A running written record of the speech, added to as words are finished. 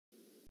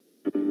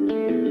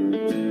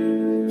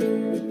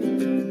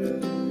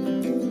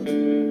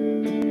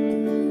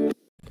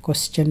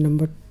Question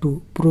number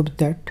 2. Prove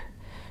that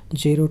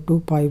 0 to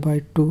pi by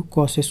 2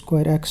 cos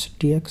square x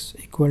dx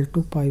equal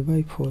to pi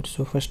by 4.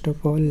 So first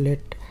of all,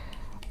 let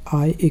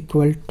I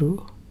equal to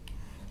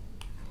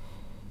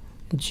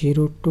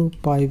 0 to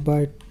pi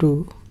by 2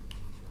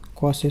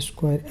 cos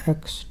square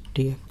x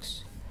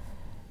dx.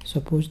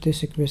 Suppose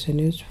this equation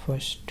is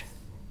first,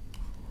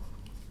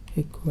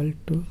 equal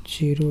to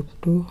 0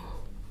 to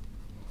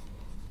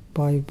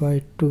pi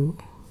by 2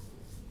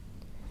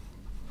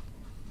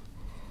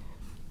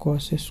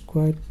 cos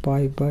square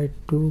pi by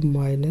 2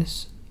 minus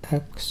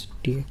x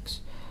D x.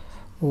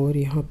 और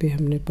यहाँ पे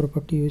हमने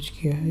property use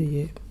किया है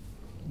ये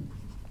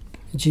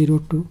 0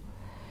 to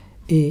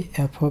A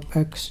F of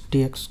x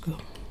D x का,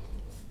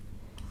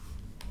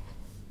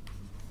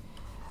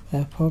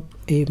 F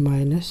of A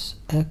minus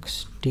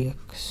x D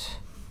x.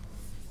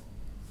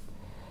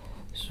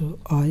 So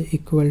I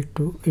equal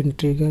to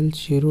integral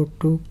 0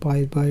 to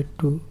pi by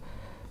 2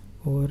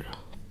 और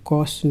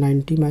cos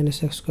 90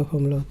 minus x का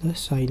फॉर्मूला होता है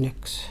साइन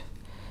एक्स,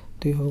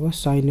 तो ये होगा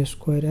sine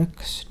square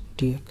x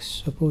D x.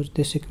 Suppose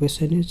this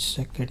equation is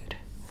second.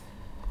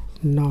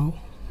 Now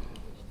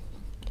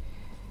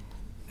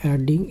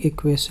adding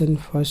equation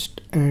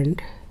first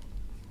and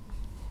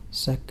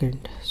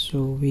second,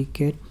 so we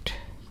get,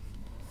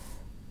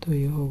 तो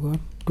ये होगा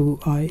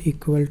 2i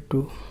equal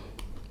to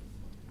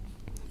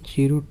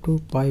 0 to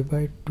pi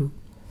by 2,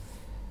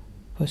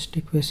 first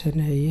equation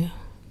है ये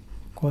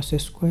कॉस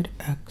स्क्वायर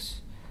एक्स,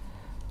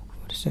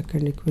 और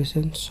second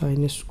equation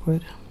sine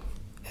square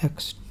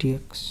x D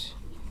x,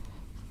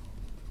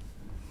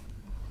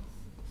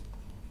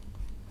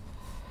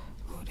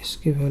 और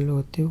इसकी value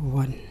होती है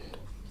 1,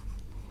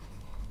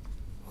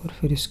 और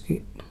फिर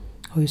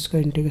इसका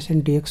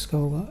इंटीग्रेशन डी एक्स का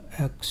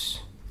होगा x.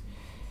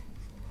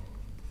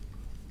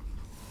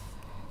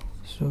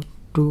 So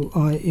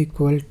 2i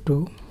equal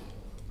to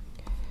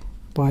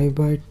pi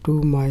by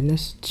 2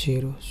 minus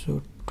 0,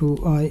 so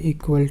 2i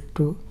equal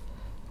to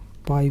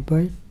pi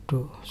by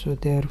 2, so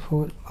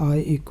therefore I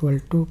equal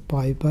to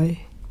pi by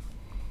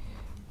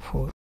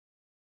 4.